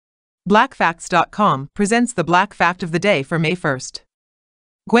BlackFacts.com presents the Black Fact of the Day for May 1st.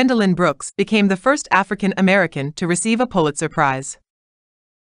 Gwendolyn Brooks became the first African American to receive a Pulitzer Prize.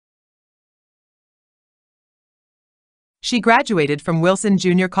 She graduated from Wilson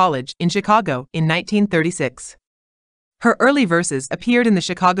Junior College in Chicago in 1936. Her early verses appeared in the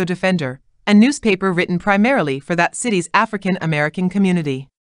Chicago Defender, a newspaper written primarily for that city's African American community.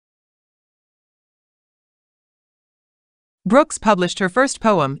 Brooks published her first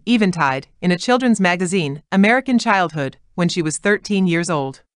poem, Eventide, in a children's magazine, American Childhood, when she was 13 years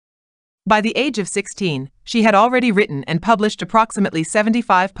old. By the age of 16, she had already written and published approximately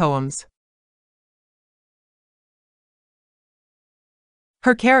 75 poems.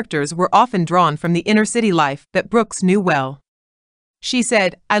 Her characters were often drawn from the inner-city life that Brooks knew well. She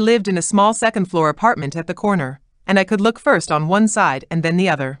said, "I lived in a small second-floor apartment at the corner, and I could look first on one side and then the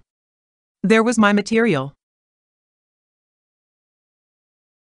other. There was my material."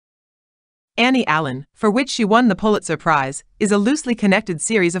 Annie Allen, for which she won the Pulitzer Prize, is a loosely connected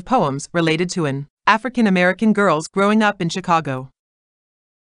series of poems related to an African American girls growing up in Chicago.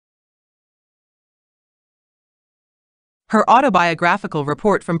 Her autobiographical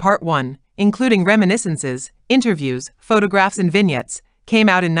report from Part 1, including reminiscences, interviews, photographs and vignettes, came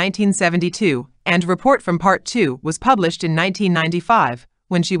out in 1972, and Report from Part 2 was published in 1995,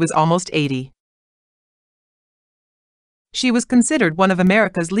 when she was almost 80. She was considered one of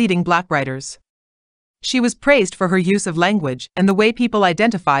America's leading Black writers. She was praised for her use of language and the way people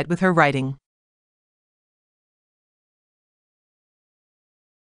identified with her writing.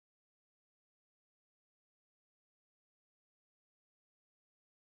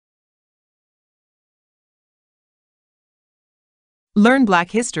 Learn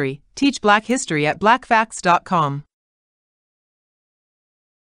Black history, teach Black history at BlackFacts.com.